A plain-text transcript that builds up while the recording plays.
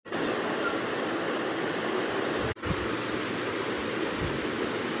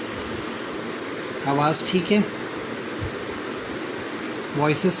आवाज़ ठीक है?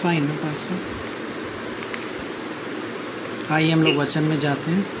 वॉइस इज़ फाइन है पास्टर? आइए हम लोग वचन में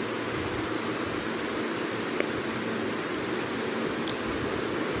जाते हैं।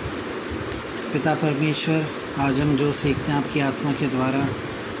 पिता परमेश्वर, आज हम जो सीखते हैं आपकी आत्मा के द्वारा,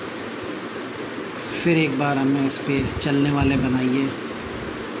 फिर एक बार हमें उस पर चलने वाले बनाइए,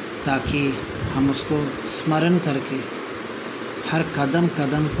 ताकि हम उसको स्मरण करके हर कदम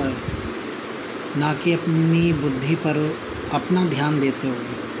कदम पर, ना कि अपनी बुद्धि पर अपना ध्यान देते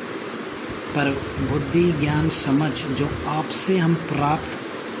हुए, पर बुद्धि ज्ञान समझ जो आपसे हम प्राप्त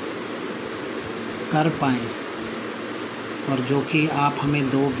कर पाएँ और जो कि आप हमें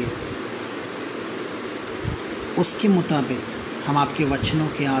दोगे, उसके मुताबिक हम आपके वचनों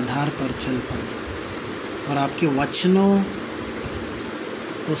के आधार पर चल पाएँ और आपके वचनों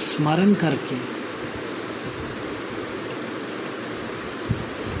को स्मरण करके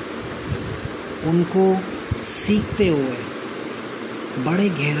उनको सीखते हुए बड़े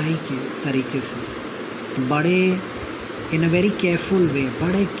गहराई के तरीके से, बड़े इन अ वेरी केयरफुल वे,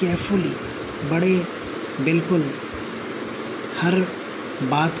 बड़े केयरफुली, बड़े बिल्कुल हर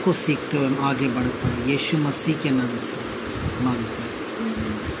बात को सीखते हुए हम आगे बढ़ पाए। यीशु मसीह के नाम से मांगते हैं,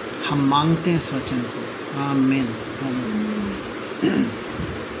 हम मांगते हैं इस वचन को। आमीन, आमीन।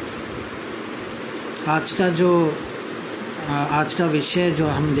 आज का विषय जो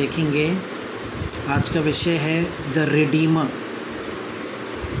हम देखेंगे, आज का विषय है द रिडीमर,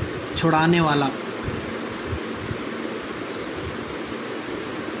 छुड़ाने वाला।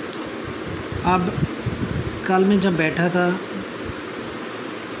 अब कल मैं जब बैठा था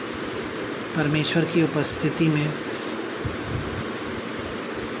परमेश्वर की उपस्थिति में,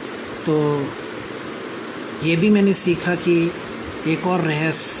 तो ये भी मैंने सीखा कि एक और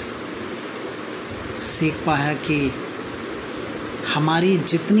रहस्य सीख पाया कि हमारी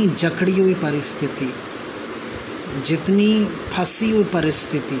जितनी जकड़ी हुई परिस्थिति, जितनी फंसी हुई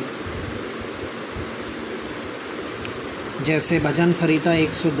परिस्थिति, जैसे भजन संहिता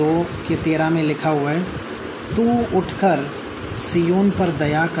 102 के 13 में लिखा हुआ है, तू उठकर सिय्योन पर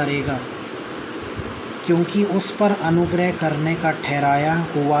दया करेगा, क्योंकि उस पर अनुग्रह करने का ठहराया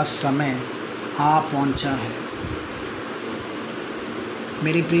हुआ समय आ पहुंचा है।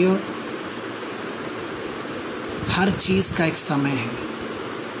 मेरी प्रियो, हर चीज़ का एक समय है,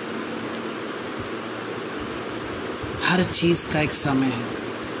 हर चीज़ का एक समय है।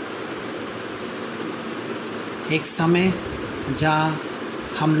 एक समय जहाँ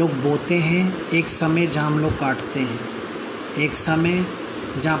हम लोग बोते हैं, एक समय जहाँ हम लोग काटते हैं, एक समय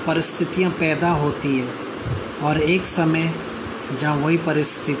जहाँ परिस्थितियाँ पैदा होती है, और एक समय जहाँ वही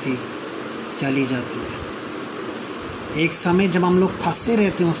परिस्थिति चली जाती है। एक समय जब हम लोग फंसे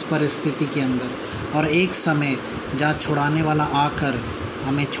रहते हैं उस परिस्थिति के अंदर, और एक समय जहाँ छुड़ाने वाला आकर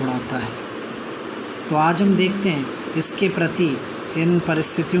हमें छुड़ाता है। तो आज हम देखते हैं इसके प्रति, इन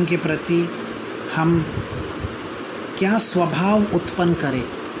परिस्थितियों के प्रति हम क्या स्वभाव उत्पन्न करें,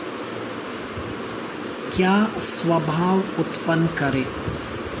 क्या स्वभाव उत्पन्न करें,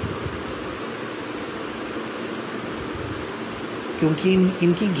 क्योंकि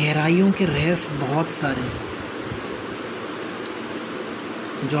इनकी गहराइयों के रहस्य बहुत सारे हैं,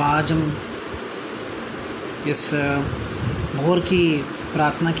 जो आज हम इस भोर की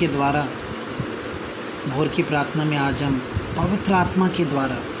प्रार्थना के द्वारा, भोर की प्रार्थना में आज हम पवित्र आत्मा के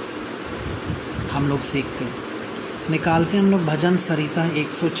द्वारा हम लोग सीखते हैं। निकालते हैं हम लोग भजन संहिता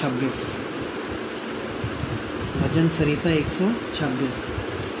 126, भजन संहिता 126।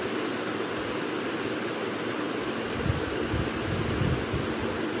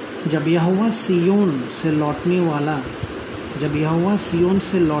 जब यहोवा सिय्योन से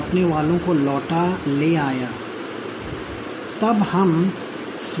लौटने वालों को लौटा ले आया, तब हम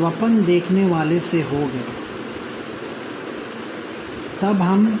स्वप्न देखने वाले से हो गए, तब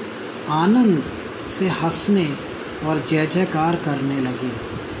हम आनंद से हंसने और जय जयकार करने लगे।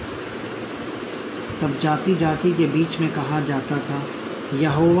 तब जाति जाति के बीच में कहा जाता था,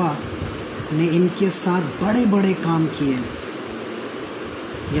 यहोवा ने इनके साथ बड़े बड़े काम किए,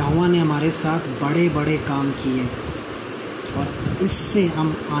 यहोवा ने हमारे साथ बड़े बड़े काम किए और इससे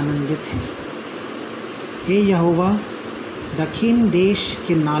हम आनंदित हैं। हे यहोवा, दक्षिण देश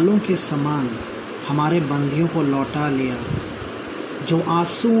के नालों के समान हमारे बंदियों को लौटा लिया, जो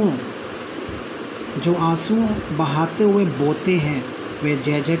आंसुओं बहाते हुए बोते हैं, वे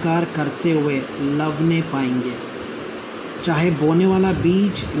जय जयकार करते हुए लवने पाएंगे। चाहे बोने वाला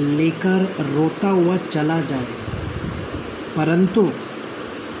बीज लेकर रोता हुआ चला जाए, परंतु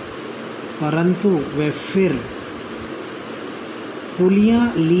वे फिर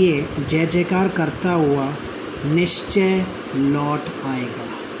पुलियाँ लिए जय जयकार करता हुआ निश्चय लौट आएगा।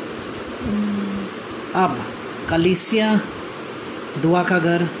 अब कलीसिया, दुआ का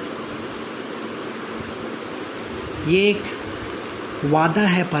घर, ये एक वादा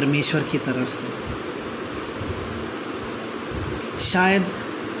है परमेश्वर की तरफ से। शायद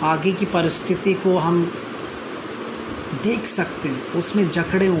आगे की परिस्थिति को हम देख सकते हैं, उसमें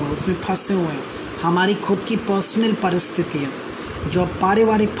जकड़े हुए हैं, उसमें फंसे हुए हैं। हमारी खुद की पर्सनल परिस्थितियाँ, जो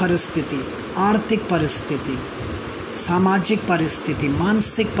पारिवारिक परिस्थिति, आर्थिक परिस्थिति, सामाजिक परिस्थिति,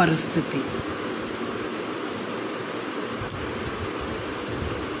 मानसिक परिस्थिति,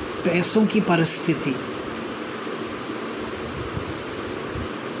 पैसों की परिस्थिति,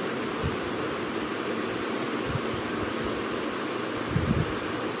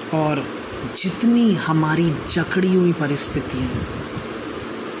 और जितनी हमारी जकड़ी हुई परिस्थितियाँ,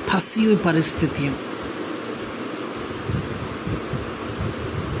 फंसी हुई परिस्थितियाँ,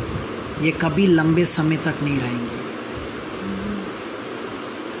 ये कभी लंबे समय तक नहीं रहेंगे।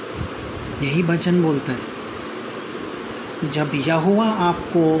 यही वचन बोलता है, जब यहोवा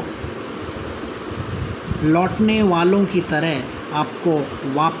आपको लौटने वालों की तरह आपको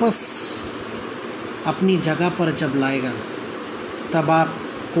वापस अपनी जगह पर जब लाएगा, तब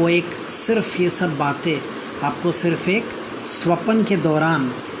आपको एक सिर्फ ये सब बातें, आपको सिर्फ एक स्वप्न के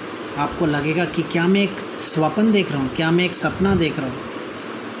दौरान आपको लगेगा कि क्या मैं एक स्वप्न देख रहा हूँ, क्या मैं एक सपना देख रहा हूँ।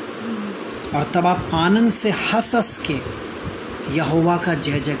 और तब आप आनंद से हंस हंस के यहोवा का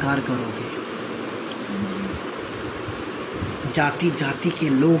जय जयकार करोगे। जाति जाति के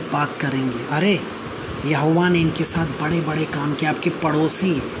लोग बात करेंगे, अरे यहोवा ने इनके साथ बड़े बड़े काम किए। आपके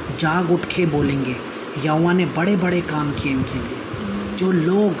पड़ोसी जाग उठ के बोलेंगे, यहोवा ने बड़े बड़े काम किए इनके लिए। जो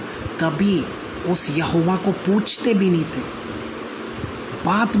लोग कभी उस यहोवा को पूछते भी नहीं थे,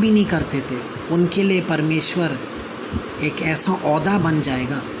 बात भी नहीं करते थे, उनके लिए परमेश्वर एक ऐसा ओहदा बन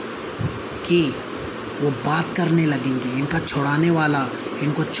जाएगा कि वो बात करने लगेंगे। इनका छुड़ाने वाला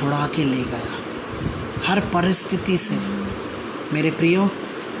इनको छुड़ा के ले गया हर परिस्थिति से। मेरे प्रियो,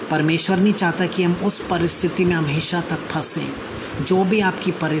 परमेश्वर नहीं चाहता कि हम उस परिस्थिति में हमेशा तक फंसें। जो भी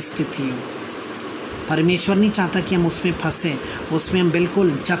आपकी परिस्थिति हो, परमेश्वर नहीं चाहता कि हम उसमें फंसें, उसमें हम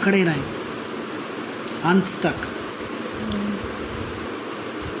बिल्कुल जकड़े रहें अंत तक।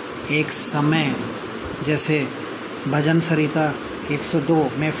 एक समय, जैसे भजन संहिता 102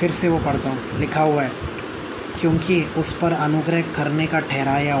 में फिर से वो पढ़ता हूँ, लिखा हुआ है, क्योंकि उस पर अनुग्रह करने का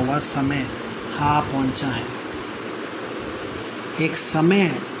ठहराया हुआ समय हाँ पहुँचा है। एक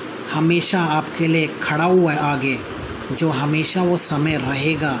समय हमेशा आपके लिए खड़ा हुआ है आगे, जो हमेशा वो समय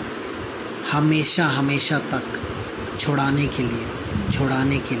रहेगा, हमेशा हमेशा तक छुड़ाने के लिए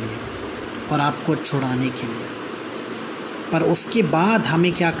और आपको छुड़ाने के लिए। पर उसके बाद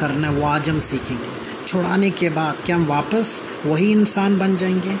हमें क्या करना है वो आज हम सीखेंगे। छुड़ाने के बाद क्या हम वापस वही इंसान बन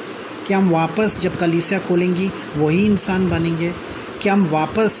जाएंगे? क्या हम वापस जब कलीसिया खोलेंगी वही इंसान बनेंगे? क्या हम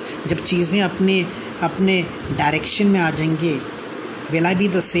वापस जब चीज़ें अपने डायरेक्शन में आ जाएंगे, will I be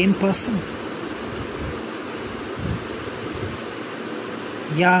the same person?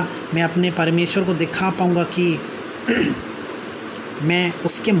 या मैं अपने परमेश्वर को दिखा पाऊँगा कि मैं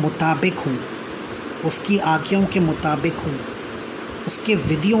उसके मुताबिक हूँ, उसकी आज्ञाओं के मुताबिक हूँ, उसके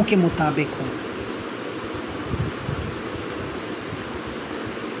विधियों के मुताबिक हूँ?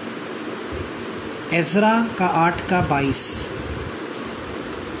 एज़रा का 8:22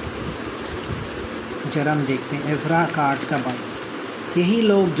 जरा हम देखते हैं। एज़रा का 8:22, यही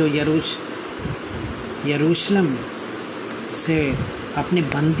लोग जो यरूशलेम से अपने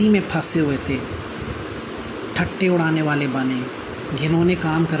बंदी में फंसे हुए थे, ठट्टे उड़ाने वाले बने, घिनौने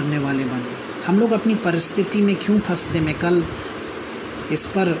काम करने वाले बने। हम लोग अपनी परिस्थिति में क्यों फंसते? मैं कल इस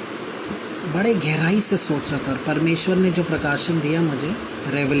पर बड़े गहराई से सोच रहा था, और परमेश्वर ने जो प्रकाशन दिया मुझे,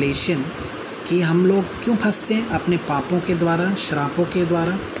 रेवलेशन, कि हम लोग क्यों फंसते हैं अपने पापों के द्वारा, श्रापों के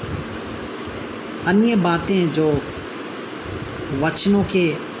द्वारा, अन्य बातें जो वचनों के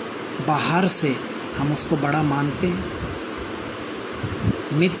बाहर से हम उसको बड़ा मानते हैं,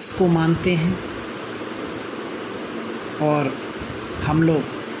 मिथ्स को मानते हैं, और हम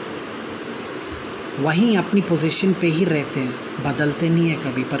लोग वहीं अपनी पोजीशन पे ही रहते हैं, बदलते नहीं है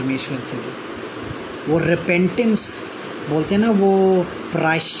कभी परमेश्वर के लिए। वो रिपेंटेंस बोलते हैं ना, वो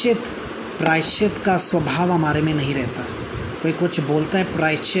प्रायश्चित का स्वभाव हमारे में नहीं रहता। कोई कुछ बोलता है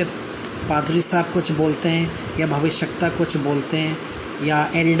प्रायश्चित, पादरी साहब कुछ बोलते हैं, या भविष्यवक्ता कुछ बोलते हैं, या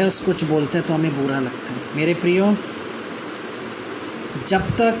एल्डर्स कुछ बोलते हैं, तो हमें बुरा लगता है। मेरे प्रियो, जब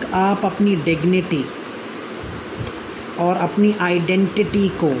तक आप अपनी डिग्निटी और अपनी आइडेंटिटी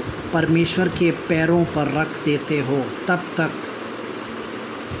को परमेश्वर के पैरों पर रख देते हो, तब तक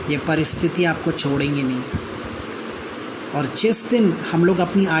ये परिस्थिति आपको छोड़ेंगी नहीं। और जिस दिन हम लोग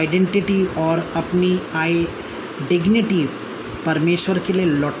अपनी आइडेंटिटी और अपनी डिग्निटी परमेश्वर के लिए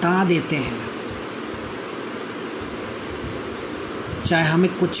लौटा देते हैं, चाहे हमें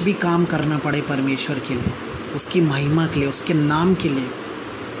कुछ भी काम करना पड़े परमेश्वर के लिए, उसकी महिमा के लिए, उसके नाम के लिए,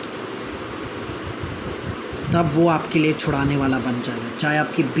 तब वो आपके लिए छुड़ाने वाला बन जाएगा। चाहे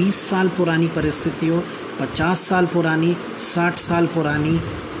आपकी 20 साल पुरानी परिस्थिति हो, 50 साल पुरानी, 60 साल पुरानी,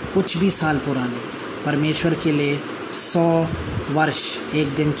 कुछ भी साल पुरानी, परमेश्वर के लिए 100 वर्ष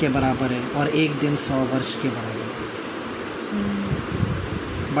एक दिन के बराबर है और एक दिन 100 वर्ष के बराबर है।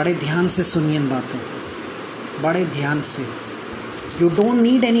 बड़े ध्यान से सुनिए इन बातों को, बड़े ध्यान से। You don't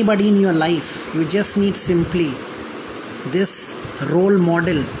need anybody in your life, you just need simply this role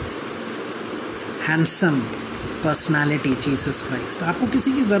model, handsome personality, Jesus Christ. आपको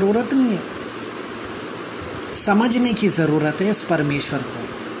किसी की ज़रूरत नहीं है, समझने की ज़रूरत है इस परमेश्वर को,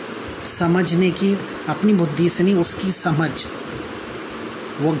 समझने की, अपनी बुद्धि से नहीं, उसकी समझ,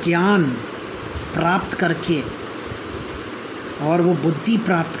 वो ज्ञान प्राप्त करके और वो बुद्धि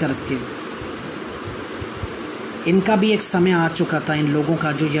प्राप्त करके। इनका भी एक समय आ चुका था, इन लोगों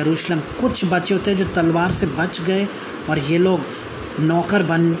का, जो यरूशलेम, कुछ बचे होते जो तलवार से बच गए, और ये लोग नौकर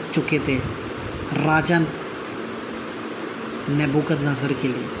बन चुके थे राजा नेबूकदनेस्सर के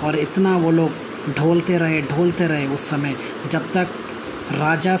लिए, और इतना वो लोग ढोलते रहे उस समय, जब तक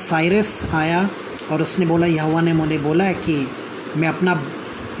राजा साइरस आया और उसने बोला, यहोवा ने मुझे बोला है कि मैं अपना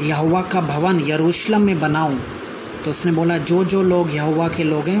यहोवा का भवन यरूशलेम में बनाऊं। तो उसने बोला, जो जो लोग यहोवा के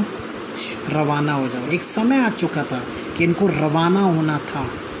लोग हैं रवाना हो जाओ। एक समय आ चुका था कि इनको रवाना होना था।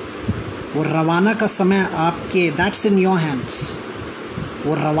 वो रवाना का समय आपके, दैट्स इन योर हैंड्स।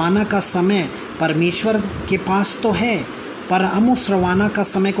 वो रवाना का समय परमेश्वर के पास तो है, पर हम उस रवाना का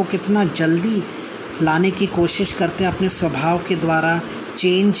समय को कितना जल्दी लाने की कोशिश करते हैं अपने स्वभाव के द्वारा।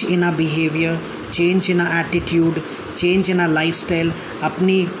 Change in uh behaviour, change in uh attitude, change in uh lifestyle,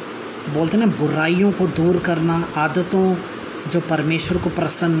 अपनी बोलते ना बुराइयों को दूर करना, आदतों जो परमेश्वर को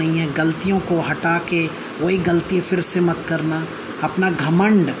प्रसन्न नहीं है, गलतियों को हटा के वही गलती फिर से मत करना, अपना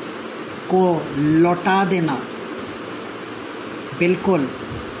घमंड को लौटा देना, बिल्कुल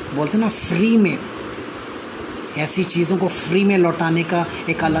बोलते ना फ्री में, ऐसी चीज़ों को फ्री में लौटाने का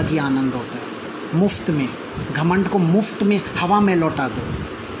एक अलग ही आनंद होता है। मुफ्त में, घमंड को मुफ्त में हवा में लौटा दो,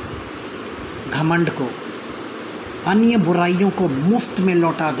 घमंड को, अन्य बुराइयों को मुफ्त में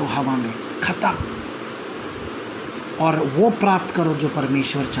लौटा दो हवा में, ख़त्म। और वो प्राप्त करो जो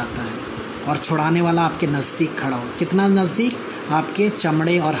परमेश्वर चाहता है, और छुड़ाने वाला आपके नज़दीक खड़ा हो। कितना नज़दीक? आपके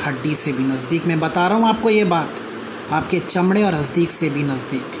चमड़े और हड्डी से भी नज़दीक। मैं बता रहा हूँ आपको ये बात, आपके चमड़े और हड्डी से भी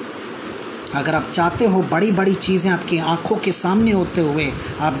नज़दीक। अगर आप चाहते हो बड़ी बड़ी चीज़ें आपकी आँखों के सामने होते हुए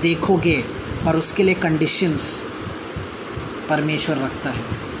आप देखोगे, पर उसके लिए कंडीशंस परमेश्वर रखता है,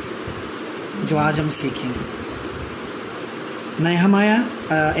 जो आज हम सीखेंगे। नहमाया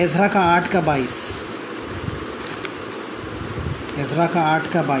एज़रा का 8:22, एज़रा का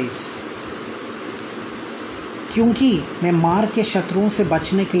 8:22, क्योंकि मैं मार के शत्रुओं से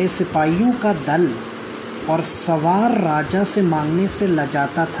बचने के लिए सिपाहियों का दल और सवार राजा से मांगने से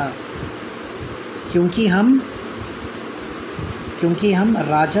लजाता था, क्योंकि हम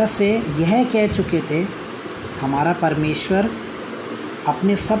राजा से यह कह चुके थे, हमारा परमेश्वर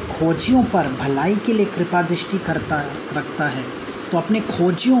अपने सब खोजियों पर भलाई के लिए कृपा दृष्टि रखता है। तो अपने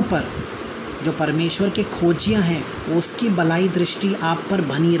खोजियों पर, जो परमेश्वर के खोजियां हैं, उसकी भलाई दृष्टि आप पर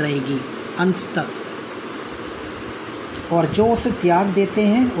बनी रहेगी अंत तक। और जो उसे त्याग देते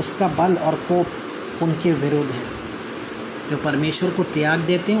हैं उसका बल और कोप उनके विरुद्ध है। जो परमेश्वर को त्याग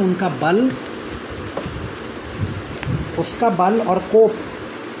देते हैं उनका बल, उसका बल और कोप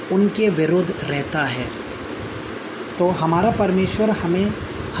उनके विरुद्ध रहता है। तो हमारा परमेश्वर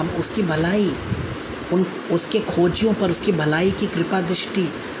हम उसकी भलाई, उसके खोजियों पर उसकी भलाई की कृपा दृष्टि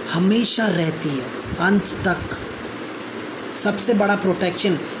हमेशा रहती है अंत तक। सबसे बड़ा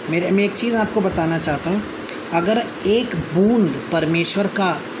प्रोटेक्शन, मैं एक चीज़ आपको बताना चाहता हूँ, अगर एक बूंद परमेश्वर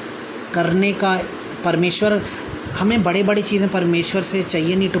का करने का, परमेश्वर हमें बड़ी बड़ी चीज़ें परमेश्वर से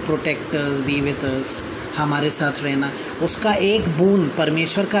चाहिए नहीं, to protect us, be with us, हमारे साथ रहना। उसका एक बूंद,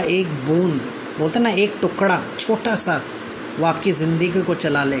 परमेश्वर का एक बूंद, बोलते ना एक टुकड़ा छोटा सा, वो आपकी ज़िंदगी को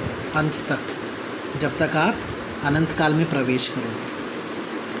चला लेगा अंत तक, जब तक आप अनंत काल में प्रवेश करोगे।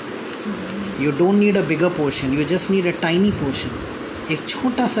 You don't need a bigger portion, you just need a tiny portion, एक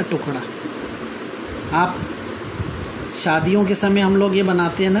छोटा सा टुकड़ा। आप शादियों के समय हम लोग ये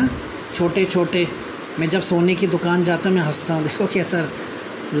बनाते हैं ना, छोटे छोटे। मैं जब सोने की दुकान जाता हूँ मैं हंसता हूँ, देखो कैसा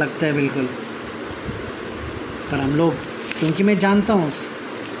लगता है बिल्कुल। पर हम लोग, क्योंकि मैं जानता हूँ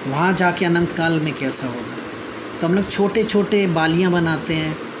वहाँ जाके अनंत काल में कैसा होगा, तो हम लोग छोटे छोटे बालियाँ बनाते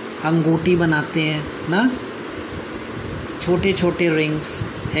हैं, अंगूठी बनाते हैं ना, छोटे छोटे रिंग्स,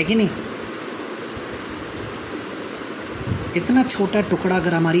 है कि नहीं। इतना छोटा टुकड़ा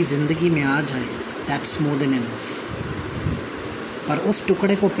अगर हमारी ज़िंदगी में आ जाए, दैट्स मोर देन इनफ। और उस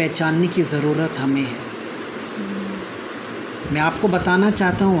टुकड़े को पहचानने की ज़रूरत हमें है। मैं आपको बताना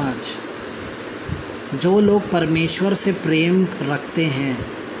चाहता हूँ, आज जो लोग परमेश्वर से प्रेम रखते हैं,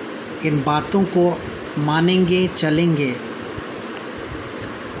 इन बातों को मानेंगे, चलेंगे।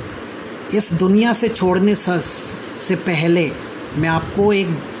 इस दुनिया से छोड़ने से पहले मैं आपको एक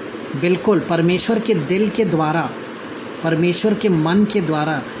बिल्कुल परमेश्वर के दिल के द्वारा, परमेश्वर के मन के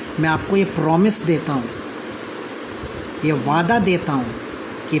द्वारा मैं आपको ये प्रॉमिस देता हूँ, ये वादा देता हूँ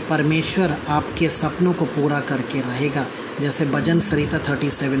कि परमेश्वर आपके सपनों को पूरा करके रहेगा, जैसे भजन संहिता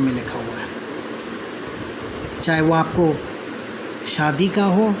 37 में लिखा हुआ है। चाहे वो आपको शादी का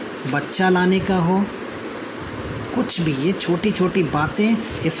हो, बच्चा लाने का हो, कुछ भी, ये छोटी छोटी बातें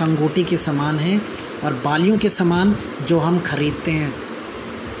इस अंगूठी के समान हैं और बालियों के समान जो हम खरीदते हैं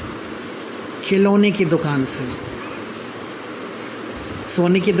खिलौने की दुकान से।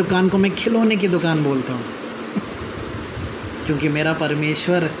 सोने की दुकान को मैं खिलौने की दुकान बोलता हूँ क्योंकि मेरा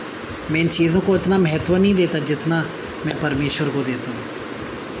परमेश्वर, मैं इन चीज़ों को इतना महत्व नहीं देता जितना मैं परमेश्वर को देता हूँ।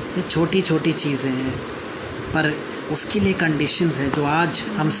 ये छोटी छोटी चीज़ें हैं, पर उसके लिए कंडीशंस हैं जो आज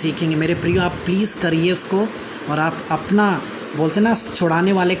हम सीखेंगे। मेरे प्रियो, आप प्लीज़ करिए इसको, और आप अपना, बोलते ना,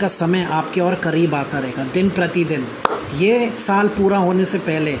 छुड़ाने वाले का समय आपके और करीब आता रहेगा दिन प्रतिदिन। ये साल पूरा होने से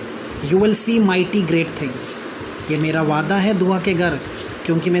पहले you will see mighty great things. ये मेरा वादा है दुआ के घर,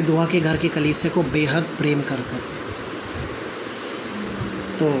 क्योंकि मैं दुआ के घर की कलीसिया को बेहद प्रेम करता हूँ।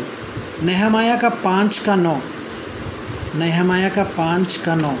 तो नहमाया का 5:9, नहमाया का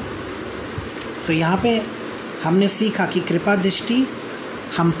 5:9। तो यहाँ पे हमने सीखा कि कृपा दृष्टि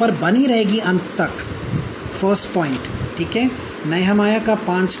हम पर बनी रहेगी अंत तक। फर्स्ट पॉइंट, ठीक है। नहमाया का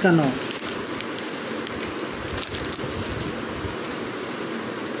 5:9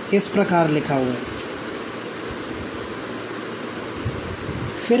 इस प्रकार लिखा हुआ है,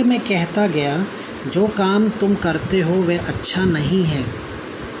 फिर मैं कहता गया, जो काम तुम करते हो वह अच्छा नहीं है।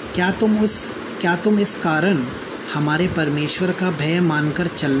 क्या तुम इस कारण हमारे परमेश्वर का भय मानकर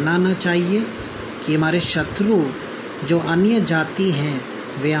चलना न चाहिए कि हमारे शत्रु जो अन्य जाति हैं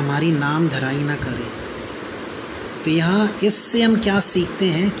वे हमारी नाम धराई न करें। तो यहाँ इससे हम क्या सीखते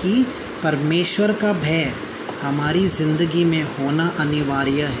हैं कि परमेश्वर का भय हमारी ज़िंदगी में होना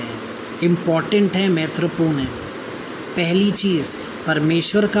अनिवार्य है, इम्पॉर्टेंट है, महत्वपूर्ण है। पहली चीज़,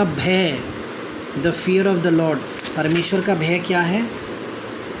 परमेश्वर का भय, the fear of the Lord. परमेश्वर का भय क्या है?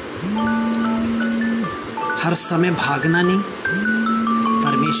 हर समय भागना नहीं।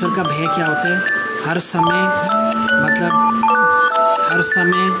 परमेश्वर का भय क्या होता है? हर समय, मतलब हर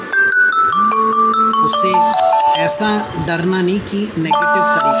समय उससे ऐसा डरना नहीं कि नेगेटिव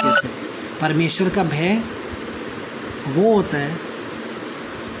तरीके से। परमेश्वर का भय वो होता है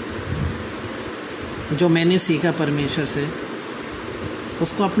जो मैंने सीखा परमेश्वर से,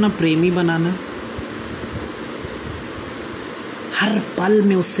 उसको अपना प्रेमी बनाना, हर पल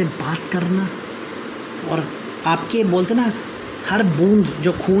में उससे बात करना, और आपके, बोलते ना, हर बूंद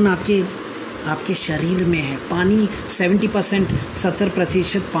जो खून आपके शरीर में है, पानी 70%,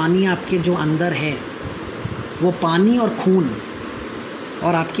 70% पानी आपके जो अंदर है, वो पानी और खून,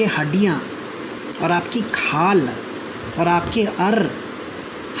 और आपके हड्डियाँ और आपकी खाल और आपके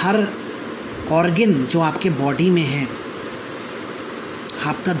हर ऑर्गन जो आपके बॉडी में है,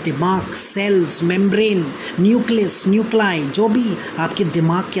 आपका दिमाग, सेल्स, मेम्ब्रेन, न्यूक्लियस, न्यूक्लाई, जो भी आपके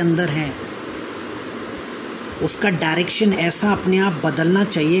दिमाग के अंदर है, उसका डायरेक्शन ऐसा अपने आप बदलना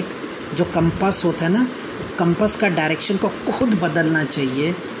चाहिए। जो कंपास होता है ना, कंपास का डायरेक्शन को खुद बदलना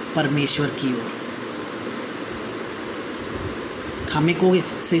चाहिए परमेश्वर की ओर। हमें कोई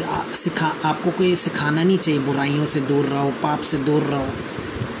आपको कोई सिखाना नहीं चाहिए, बुराइयों से दूर रहो, पाप से दूर रहो।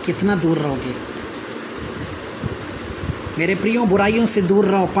 कितना दूर रहोगे मेरे प्रियो? बुराइयों से दूर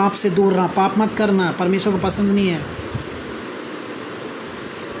रहो, पाप से दूर रहो। पाप मत करना, परमेश्वर को पसंद नहीं है,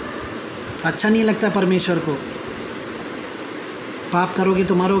 अच्छा नहीं लगता परमेश्वर को। पाप करोगे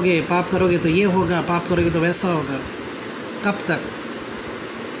तो मरोगे, पाप करोगे तो ये होगा, पाप करोगे तो वैसा होगा। कब तक?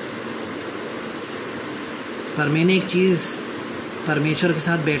 पर मैंने एक चीज़ परमेश्वर के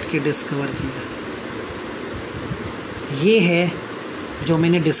साथ बैठ के डिस्कवर किया, ये है जो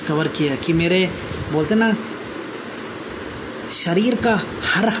मैंने डिस्कवर किया कि मेरे, बोलते ना, शरीर का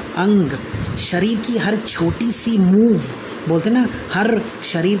हर अंग, शरीर की हर छोटी सी मूव, बोलते ना, हर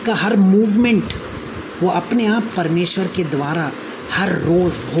शरीर का हर मूवमेंट, वो अपने आप परमेश्वर के द्वारा हर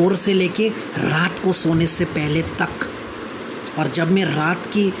रोज़ भोर से लेके रात को सोने से पहले तक, और जब मैं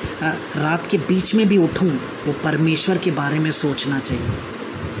रात के बीच में भी उठूं, वो परमेश्वर के बारे में सोचना चाहिए।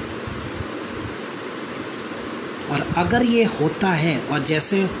 और अगर ये होता है, और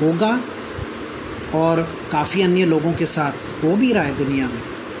जैसे होगा, और काफ़ी अन्य लोगों के साथ हो भी रहा है दुनिया में,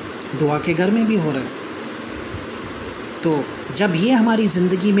 दुआ के घर में भी हो रहा है, तो जब ये हमारी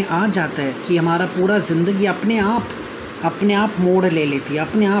ज़िंदगी में आ जाता है कि हमारा पूरा ज़िंदगी अपने आप मोड़ ले लेती है,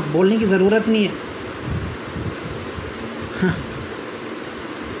 अपने आप, बोलने की ज़रूरत नहीं है। हाँ।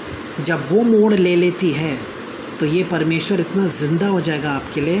 जब वो मोड़ ले लेती है तो ये परमेश्वर इतना ज़िंदा हो जाएगा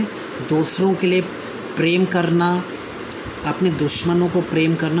आपके लिए, दूसरों के लिए प्रेम करना, अपने दुश्मनों को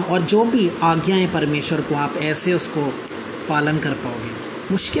प्रेम करना, और जो भी आज्ञाएं परमेश्वर को, आप ऐसे उसको पालन कर पाओगे।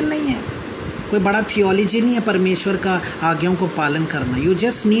 मुश्किल नहीं है, कोई बड़ा थियोलॉजी नहीं है परमेश्वर का आज्ञाओं को पालन करना। You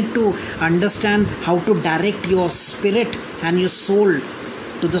just need to understand how to direct your spirit and your soul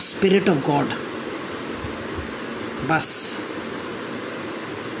to the spirit of God. बस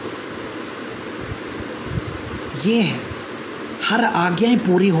ये है। हर आज्ञाएं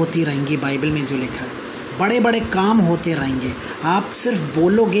पूरी होती रहेंगी बाइबल में जो लिखा है, बड़े बड़े काम होते रहेंगे। आप सिर्फ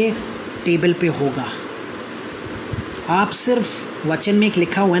बोलोगे, टेबल पे होगा। आप सिर्फ, वचन में एक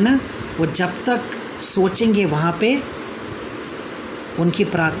लिखा हुआ है ना, वो जब तक सोचेंगे वहाँ पे उनकी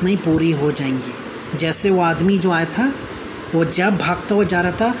प्रार्थनाएं पूरी हो जाएंगी। जैसे वो आदमी जो आया था, वो जब भागता हुआ जा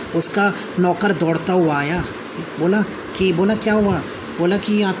रहा था, उसका नौकर दौड़ता हुआ आया, बोला क्या हुआ? बोला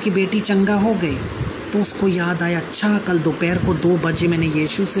कि आपकी बेटी चंगा हो गई। तो उसको याद आया, अच्छा कल दोपहर को 2 बजे मैंने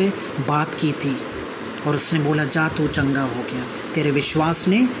यीशु से बात की थी और उसने बोला जा तू चंगा हो गया, तेरे विश्वास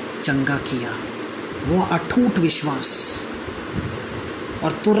ने चंगा किया। वो अटूट विश्वास।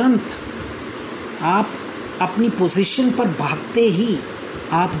 और तुरंत आप अपनी पोजीशन पर भागते ही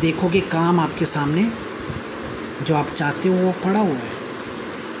आप देखोगे काम आपके सामने जो आप चाहते हो वो पड़ा हुआ है।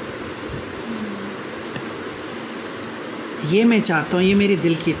 ये मैं चाहता हूँ, ये मेरी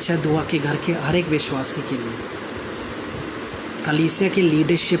दिल की इच्छा है दुआ के घर के हर एक विश्वासी के लिए, कलीसिया के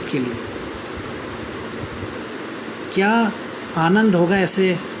लीडरशिप के लिए। क्या आनंद होगा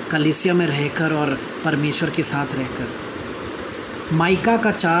ऐसे कलीसिया में रहकर और परमेश्वर के साथ रहकर। माइका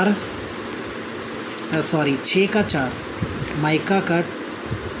का 6:4, माइका का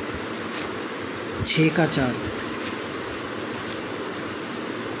 6:4।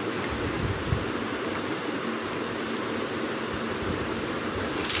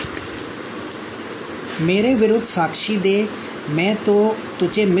 मेरे विरुद्ध साक्षी दे, मैं तो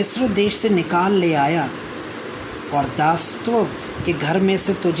तुझे मिस्र देश से निकाल ले आया और दासत्व के घर में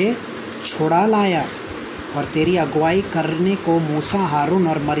से तुझे छुड़ा लाया और तेरी अगुवाई करने को मूसा, हारून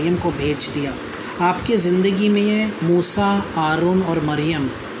और मरियम को भेज दिया। आपकी ज़िंदगी में ये मूसा, हारून और मरियम,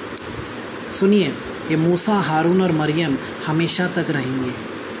 सुनिए, ये मूसा, हारून और मरियम हमेशा तक रहेंगे।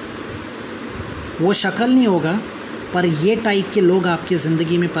 वो शक्ल नहीं होगा, पर ये टाइप के लोग आपकी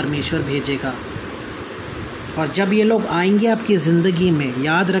ज़िंदगी में परमेश्वर भेजेगा। और जब ये लोग आएंगे आपकी ज़िंदगी में,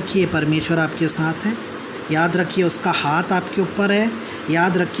 याद रखिए परमेश्वर आपके साथ है, याद रखिए उसका हाथ आपके ऊपर है,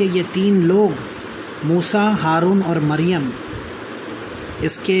 याद रखिए ये 3 लोग, मूसा, हारून और मरियम,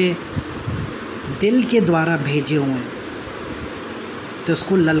 इसके दिल के द्वारा भेजे हुए हैं। तो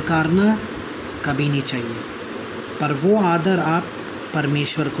उसको ललकारना कभी नहीं चाहिए, पर वो आदर आप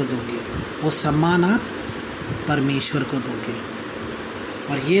परमेश्वर को दोगे, वो सम्मान आप परमेश्वर को दोगे।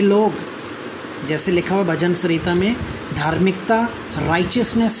 और ये लोग, जैसे लिखा हुआ भजन संहिता में, धार्मिकता,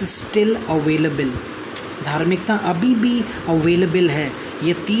 राइचियसनेस स्टिल अवेलेबल, धार्मिकता अभी भी अवेलेबल है।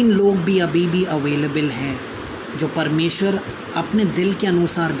 ये 3 लोग भी अभी भी अवेलेबल हैं जो परमेश्वर अपने दिल के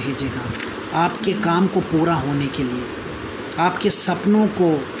अनुसार भेजेगा आपके काम को पूरा होने के लिए, आपके सपनों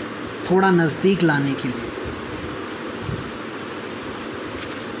को थोड़ा नज़दीक लाने के लिए।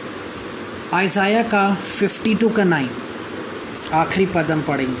 आइसाया का 52 का 9 आखिरी पद हम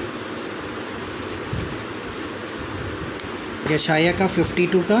पढ़ेंगे। यशाया का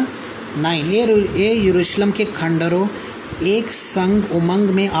 52 का 9। ए यरूशलेम के खंडरों, एक संग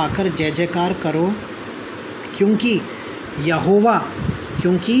उमंग में आकर जय जयकार करो, क्योंकि यहोवा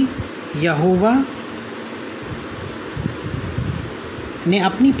ने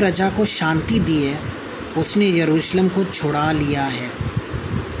अपनी प्रजा को शांति दी है, उसने यरूशलेम को छुड़ा लिया है।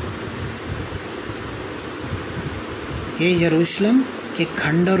 हे यरूशलेम के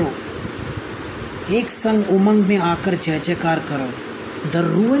खंडरों, एक संग उमंग में आकर जय जयकार करो। द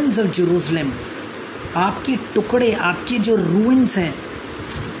रूइंस ऑफ जेरूसलम, आपके टुकड़े, आपके जो रूइंस हैं,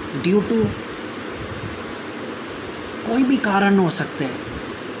 ड्यू टू कोई भी कारण हो सकते हैं।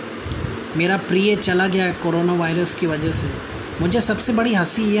 मेरा प्रिय चला गया कोरोना वायरस की वजह से। मुझे सबसे बड़ी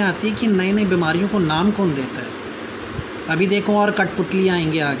हंसी ये आती है कि नई नई बीमारियों को नाम कौन देता है। अभी देखो और कठपुतली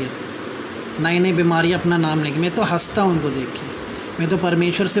आएंगे आगे, नई नई बीमारियाँ अपना नाम लेंगे। मैं तो हंसता हूँ उनको देख के। मैं तो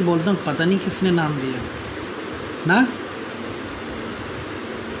परमेश्वर से बोलता हूँ पता नहीं किसने नाम दिया ना,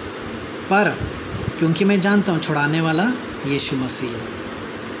 पर क्योंकि मैं जानता हूँ छुड़ाने वाला यीशु मसीह है,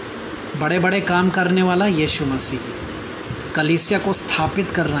 बड़े बड़े काम करने वाला यीशु मसीह है, कलीसिया को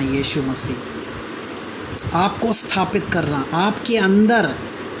स्थापित करना यीशु मसीह। आपको स्थापित करना, आपके अंदर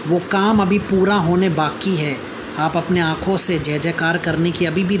वो काम अभी पूरा होने बाकी है। आप अपने आँखों से जय जयकार करने की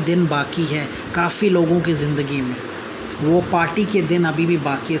अभी भी दिन बाकी है काफ़ी लोगों की ज़िंदगी में। वो पार्टी के दिन अभी भी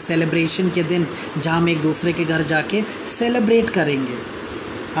बाकी है, सेलिब्रेशन के दिन जहाँ हम एक दूसरे के घर जाके सेलिब्रेट करेंगे,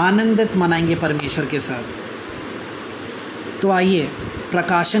 आनंदित मनाएंगे परमेश्वर के साथ। तो आइए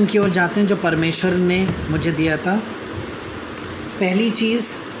प्रकाशन की ओर जाते हैं जो परमेश्वर ने मुझे दिया था। पहली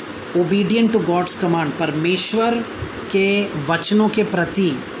चीज़, ओबीडियंट टू गॉड्स कमांड, परमेश्वर के वचनों के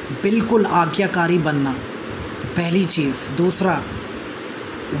प्रति बिल्कुल आज्ञाकारी बनना, पहली चीज़। दूसरा,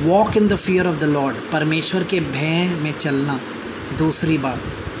 walk in the fear of the Lord, परमेश्वर के भय में चलना, दूसरी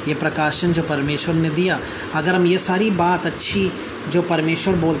बात। ये प्रकाशन जो परमेश्वर ने दिया, अगर हम ये सारी बात अच्छी जो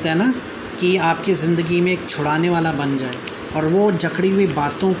परमेश्वर बोलते हैं ना कि आपकी ज़िंदगी में एक छुड़ाने वाला बन जाए, और वो जकड़ी हुई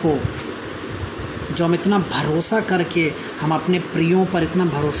बातों को जो हम इतना भरोसा करके हम अपने प्रियों पर इतना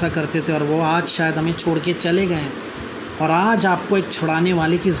भरोसा करते थे और वो आज शायद हमें छोड़ के चले गए हैं, और आज आपको एक छुड़ाने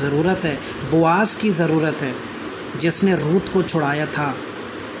वाले की ज़रूरत है, बोआज की ज़रूरत है जिसने रूत को छुड़ाया था।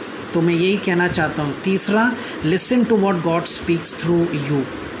 तो मैं यही कहना चाहता हूँ। तीसरा, listen to what God speaks through you,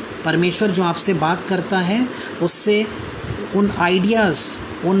 परमेश्वर जो आपसे बात करता है उससे उन आइडियाज़,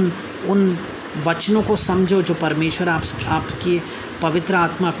 उन वचनों को समझो जो परमेश्वर आपकी पवित्र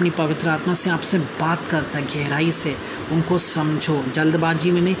आत्मा, अपनी पवित्र आत्मा से आपसे बात करता है, गहराई से उनको समझो,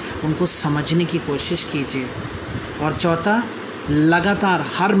 जल्दबाजी में नहीं, उनको समझने की कोशिश कीजिए। और चौथा, लगातार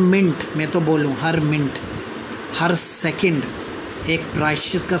हर मिनट, मैं तो बोलूँ हर मिनट, हर सेकंड एक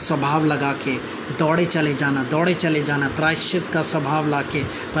प्रायश्चित का स्वभाव लगा के दौड़े चले जाना, प्रायश्चित का स्वभाव ला के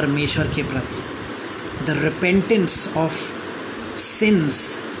परमेश्वर के प्रति। The repentance of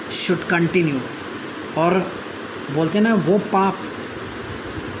since should continue, और बोलते हैं ना वो पाप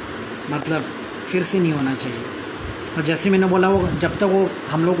मतलब फिर से नहीं होना चाहिए। और जैसे मैंने बोला, वो जब तक वो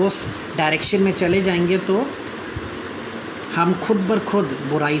हम लोग उस डायरेक्शन में चले जाएंगे तो हम खुद ब खुद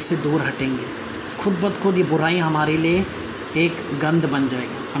बुराई से दूर हटेंगे, खुद ब खुद ये बुराई हमारे लिए एक गंध बन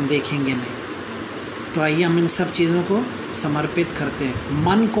जाएगा, हम देखेंगे नहीं। तो आइए हम इन सब चीज़ों को समर्पित करते हैं।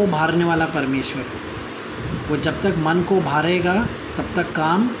 मन को भारने वाला परमेश्वर, वो जब तक मन को भारेगा तब तक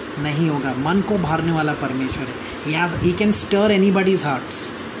काम नहीं होगा। मन को भारने वाला परमेश्वर है। He can stir एनीबडीज़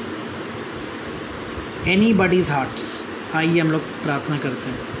hearts. आइए हम लोग प्रार्थना करते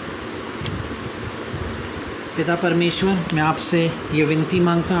हैं। पिता परमेश्वर, मैं आपसे ये विनती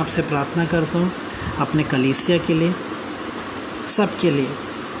मांगता हूँ, आपसे प्रार्थना करता हूँ अपने कलीसिया के लिए, सब के लिए,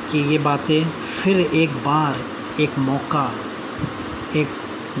 कि ये बातें फिर एक बार, एक मौका, एक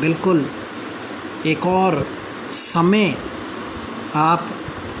बिल्कुल एक और समय आप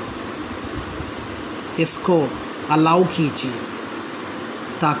इसको अलाउ कीजिए,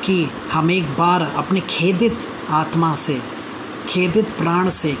 ताकि हम एक बार अपने खेदित आत्मा से, खेदित प्राण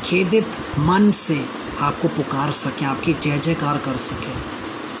से, खेदित मन से आपको पुकार सकें, आपकी जय जयकार कर सकें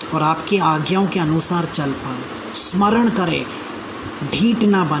और आपकी आज्ञाओं के अनुसार चल पाए। स्मरण करें, ढीठ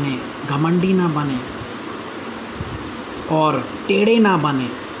ना बने, घमंडी ना बने और टेढ़े ना बने।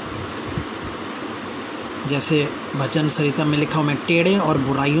 जैसे भजन संहिता में लिखा हो, मैं टेढ़े और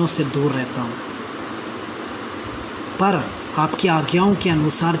बुराइयों से दूर रहता हूँ, पर आपकी आज्ञाओं के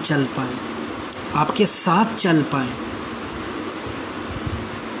अनुसार चल पाए, आपके साथ चल पाए।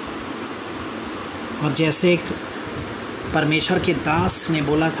 और जैसे एक परमेश्वर के दास ने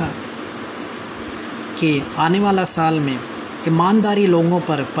बोला था कि आने वाला साल में ईमानदारी लोगों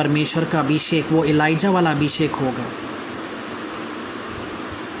पर परमेश्वर का अभिषेक, वो एलाइजा वाला अभिषेक होगा।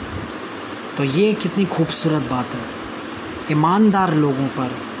 तो ये कितनी खूबसूरत बात है, ईमानदार लोगों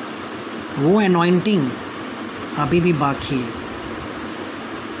पर वो एनॉइंटिंग अभी भी बाकी है।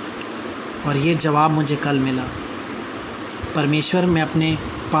 और ये जवाब मुझे कल मिला। परमेश्वर, मैं अपने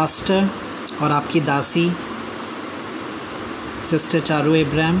पास्टर और आपकी दासी सिस्टर चारू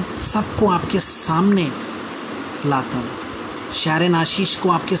इब्राहिम सबको आपके सामने लाता हूँ, शारन आशीष को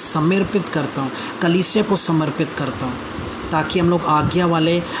आपके समर्पित करता हूँ, कलीसिया को समर्पित करता हूँ, ताकि हम लोग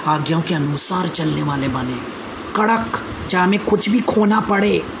आज्ञाओं के अनुसार चलने वाले बने। कड़क, चाहे हमें कुछ भी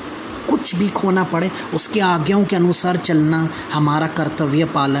खोना पड़े, उसके आज्ञाओं के अनुसार चलना हमारा कर्तव्य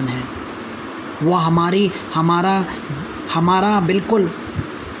पालन है। वो हमारा बिल्कुल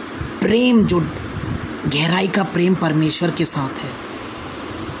प्रेम, जो गहराई का प्रेम परमेश्वर के साथ है,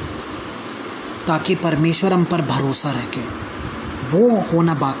 ताकि परमेश्वर हम पर भरोसा रखे। वो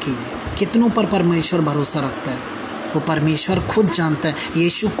होना बाकी है। कितनों पर परमेश्वर भरोसा रखता है, वो परमेश्वर खुद जानता है,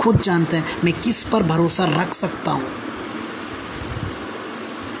 यीशु खुद जानता है मैं किस पर भरोसा रख सकता हूँ।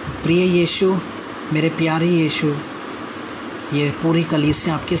 प्रिय यीशु, मेरे प्यारे यीशु, ये पूरी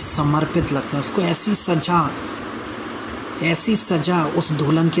कलीसिया आपके समर्पित लगता है। उसको ऐसी सजा उस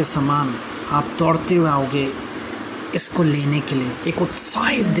दुल्हन के समान आप दौड़ते हुए आओगे इसको लेने के लिए, एक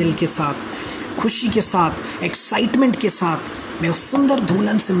उत्साहित दिल के साथ, खुशी के साथ, एक्साइटमेंट के साथ मैं उस सुंदर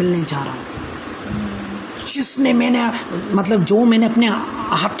दुल्हन से मिलने जा रहा हूँ जिसने जो मैंने अपने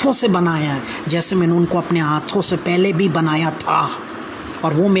हाथों से बनाया है, जैसे मैंने उनको अपने हाथों से पहले भी बनाया था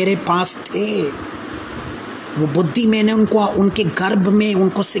और वो मेरे पास थे। वो बुद्धि मैंने उनको उनके गर्भ में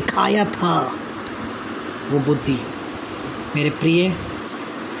उनको सिखाया था। वो बुद्धि मेरे प्रिय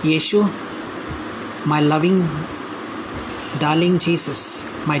यीशु, my loving darling Jesus,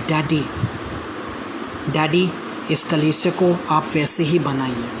 my daddy, इस कलीसिया को आप वैसे ही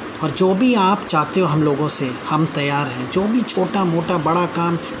बनाइए और जो भी आप चाहते हो हम लोगों से, हम तैयार हैं। जो भी छोटा मोटा बड़ा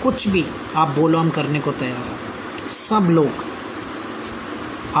काम, कुछ भी आप बोलो, हम करने को तैयार हैं। सब लोग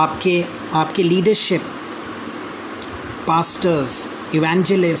आपके leadership, pastors,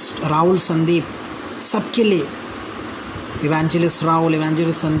 evangelist Rahul Sandeep, सबके लिए, evangelist Rahul,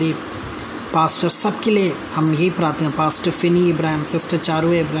 evangelist Sandeep, pastor, सबके लिए हम यही प्रार्थना हैं। Pastor Finney Ibrahim, sister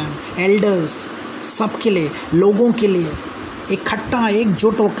Charu Ibrahim, elders, सबके लिए, लोगों के लिए इकट्ठा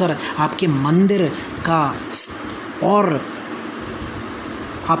एकजुट होकर आपके मंदिर का और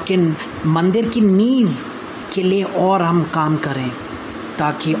आपके मंदिर की नींव के लिए और हम काम करें,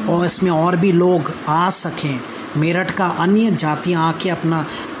 ताकि और इसमें और भी लोग आ सकें। मेरठ का अन्य जातियाँ आके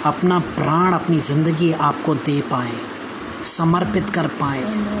अपना प्राण, अपनी ज़िंदगी आपको दे पाए, समर्पित कर पाए,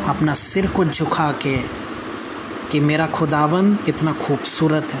 अपना सिर को झुका के कि मेरा खुदावंद इतना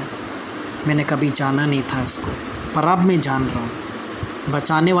खूबसूरत है, मैंने कभी जाना नहीं था इसको, पर अब मैं जान रहा हूँ।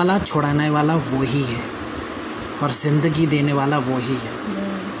 बचाने वाला, छुड़ाने वाला वही है और ज़िंदगी देने वाला वही है।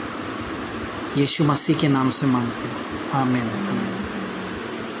 यीशु मसीह के नाम से मांगते हैं, आमीन, आमीन।